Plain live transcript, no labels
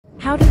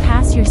How to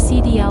pass your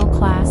CDL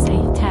Class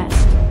A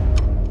test.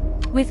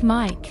 With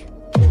Mike.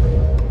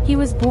 He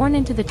was born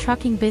into the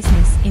trucking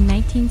business in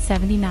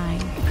 1979.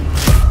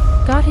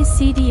 Got his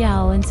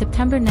CDL in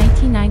September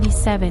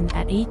 1997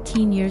 at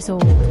 18 years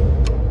old.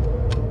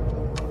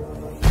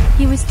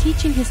 He was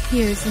teaching his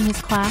peers in his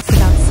class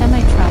about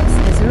semi-trucks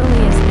as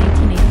early as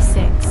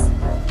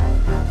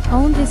 1986.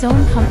 Owned his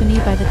own company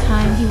by the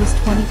time he was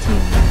 22.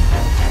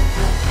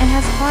 And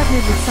has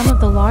partnered with some of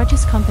the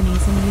largest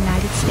companies in the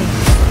United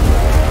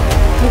States.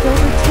 With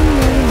over 2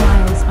 million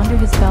miles under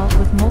his belt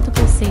with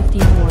multiple safety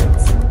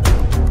awards.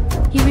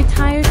 He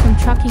retired from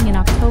trucking in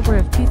October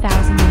of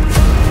 2018.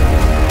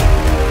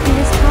 He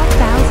has taught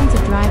thousands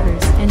of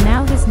drivers and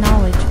now his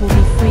knowledge will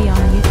be free on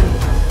YouTube.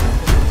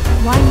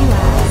 Why, you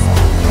ask?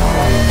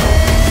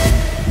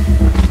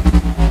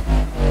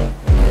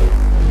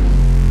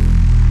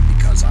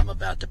 Because I'm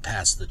about to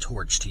pass the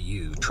torch to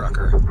you,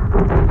 trucker.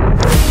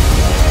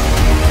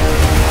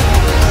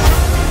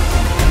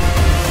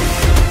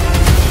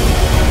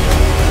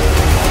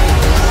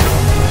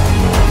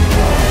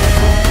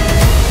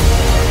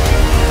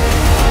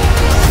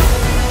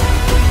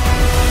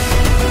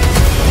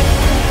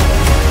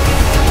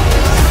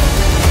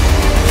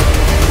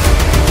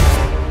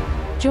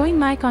 Join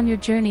Mike on your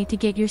journey to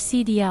get your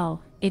CDL.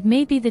 It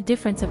may be the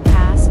difference of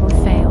pass or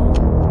fail.